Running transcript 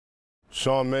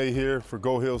Sean May here for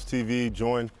Go Hills TV,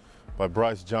 joined by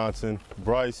Brice Johnson.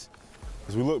 Brice,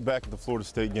 as we look back at the Florida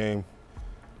State game,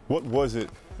 what was it,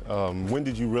 when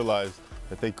did you realize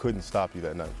that they couldn't stop you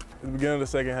that night? At the beginning of the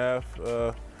second half,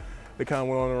 they kind of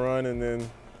went on a run, and then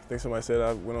I think somebody said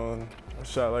I went on a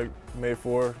shot like made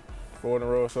four in a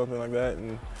row or something like that,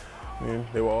 and I mean,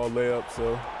 they were all layups,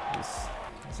 so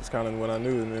it's just kind of when I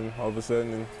knew, and then all of a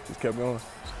sudden it just kept going.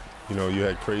 You know, you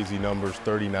had crazy numbers,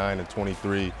 39 and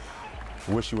 23.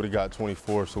 Wish you would have got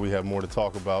 24, so we have more to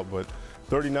talk about, but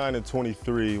 39 and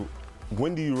 23,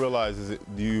 when do you realize,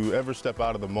 do you ever step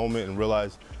out of the moment and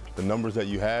realize the numbers that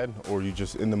you had, or are you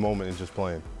just in the moment and just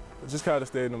playing? Just kind of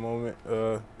stay in the moment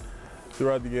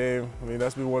throughout the game. I mean,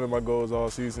 that's been one of my goals all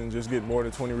season, just get more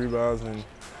than 20 rebounds. And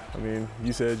I mean,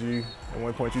 you said at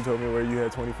one point you told me where you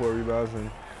had 24 rebounds, and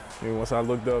I mean, once I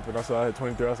looked up and I saw I had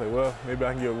 23, I was like, well, maybe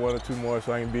I can get one or two more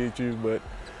so I can beat you, but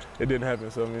it didn't happen.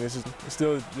 So I mean, it's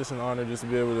still just an honor just to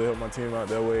be able to help my team out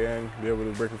that way and be able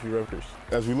to break a few records.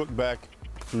 As we look back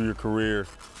through your career,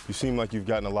 you seem like you've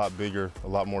gotten a lot bigger, a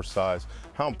lot more size.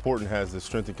 How important has the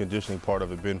strength and conditioning part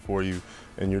of it been for you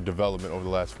in your development over the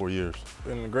last 4 years?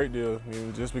 Been a great deal. I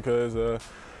mean, just because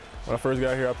when I first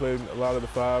got here, I played a lot of the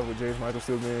five with James Michael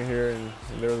still being here, and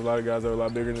there was a lot of guys that were a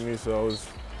lot bigger than me, so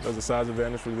that was a size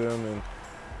advantage for them, and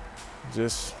I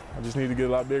just need to get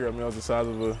a lot bigger. I mean, I was the size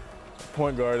of a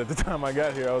point guard at the time I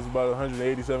got here. I was about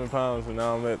 187 pounds, and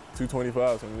now I'm at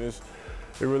 225. So I mean,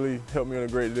 it really helped me on a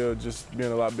great deal, just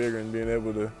being a lot bigger and being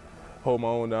able to hold my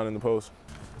own down in the post.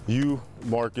 You,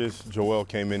 Marcus, Joel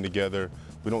came in together.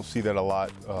 We don't see that a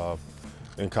lot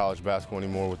in college basketball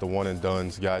anymore with the one and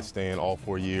dones, guys staying all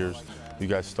 4 years. You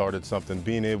guys started something,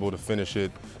 being able to finish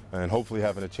it and hopefully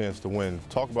having a chance to win.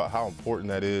 Talk about how important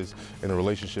that is in the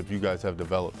relationship you guys have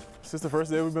developed. Since the first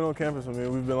day we've been on campus, I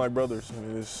mean, we've been like brothers. I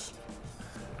mean, it's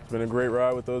been a great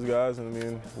ride with those guys, and I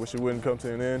mean, wish it wouldn't come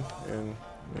to an end. And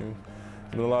I mean,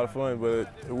 it's been a lot of fun,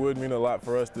 but it would mean a lot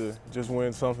for us to just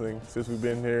win something since we've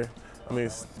been here. I mean,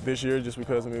 this year, just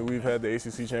because, I mean, we've had the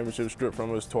ACC championship stripped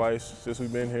from us twice since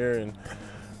we've been here, and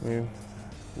I mean,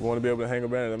 we want to be able to hang a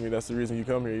banner. I mean, that's the reason you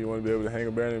come here. You want to be able to hang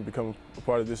a banner and become a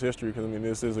part of this history, because I mean,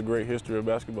 this is a great history of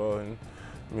basketball, and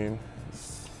I mean,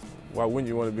 why wouldn't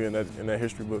you want to be in that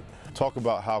history book? Talk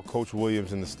about how Coach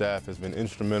Williams and the staff has been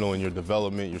instrumental in your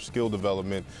development, your skill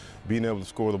development, being able to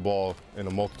score the ball in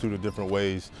a multitude of different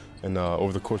ways, and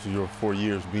over the course of your 4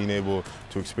 years, being able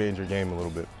to expand your game a little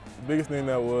bit. The biggest thing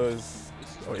that was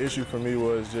an issue for me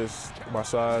was just my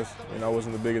size. I mean, I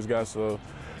wasn't the biggest guy, so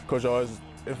Coach always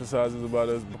emphasizes about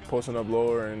us posting up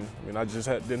lower, and I mean, I just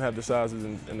didn't have the sizes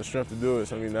and the strength to do it.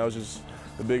 So I mean, that was just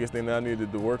the biggest thing that I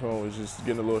needed to work on, was just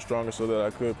getting a little stronger so that I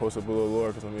could post up a little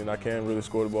lower, because I mean, I can't really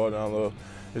score the ball down low.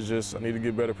 It's just I need to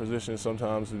get better positions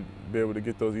sometimes to be able to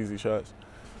get those easy shots.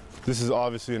 This is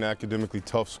obviously an academically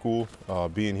tough school,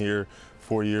 being here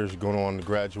 4 years, going on to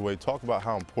graduate. Talk about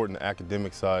how important the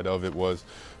academic side of it was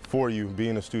for you,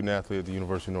 being a student athlete at the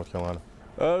University of North Carolina.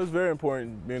 It was very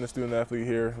important being a student athlete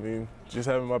here. I mean, just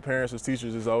having my parents as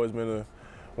teachers has always been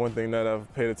one thing that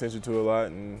I've paid attention to a lot,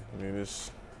 and I mean,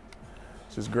 it's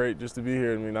just great just to be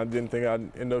here. I mean, I didn't think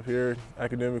I'd end up here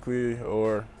academically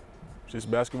or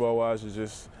just basketball-wise.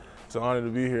 It's an honor to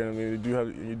be here. I mean, you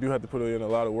do have to put in a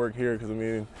lot of work here, because I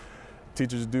mean,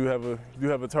 teachers do have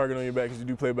a target on your back because you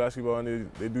do play basketball, and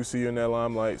they do see you in that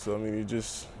limelight. So I mean, you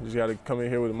just got to come in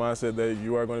here with a mindset that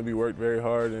you are going to be worked very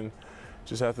hard, and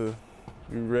just have to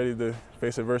be ready to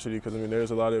face adversity, because I mean,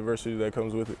 there's a lot of adversity that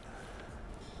comes with it.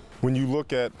 When you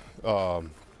look at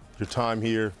your time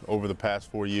here over the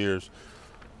past 4 years,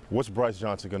 what's Brice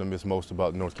Johnson going to miss most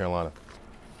about North Carolina?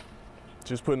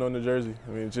 Just putting on the jersey.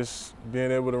 I mean, just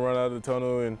being able to run out of the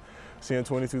tunnel and seeing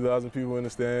 22,000 people in the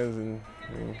stands, and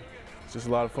I mean, it's just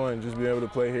a lot of fun. Just being able to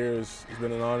play here it's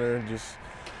been an honor.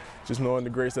 Just knowing the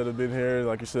greats that have been here,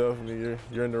 like yourself. I mean,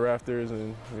 you're in the rafters,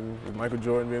 and with Michael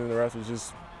Jordan being in the rafters,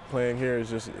 just playing here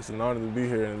it's an honor to be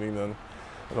here. And I mean,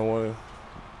 I don't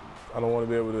want to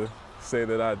be able to say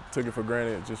that I took it for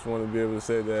granted. Just want to be able to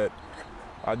say that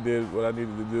I did what I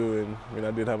needed to do, and I mean,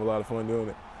 I did have a lot of fun doing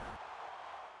it.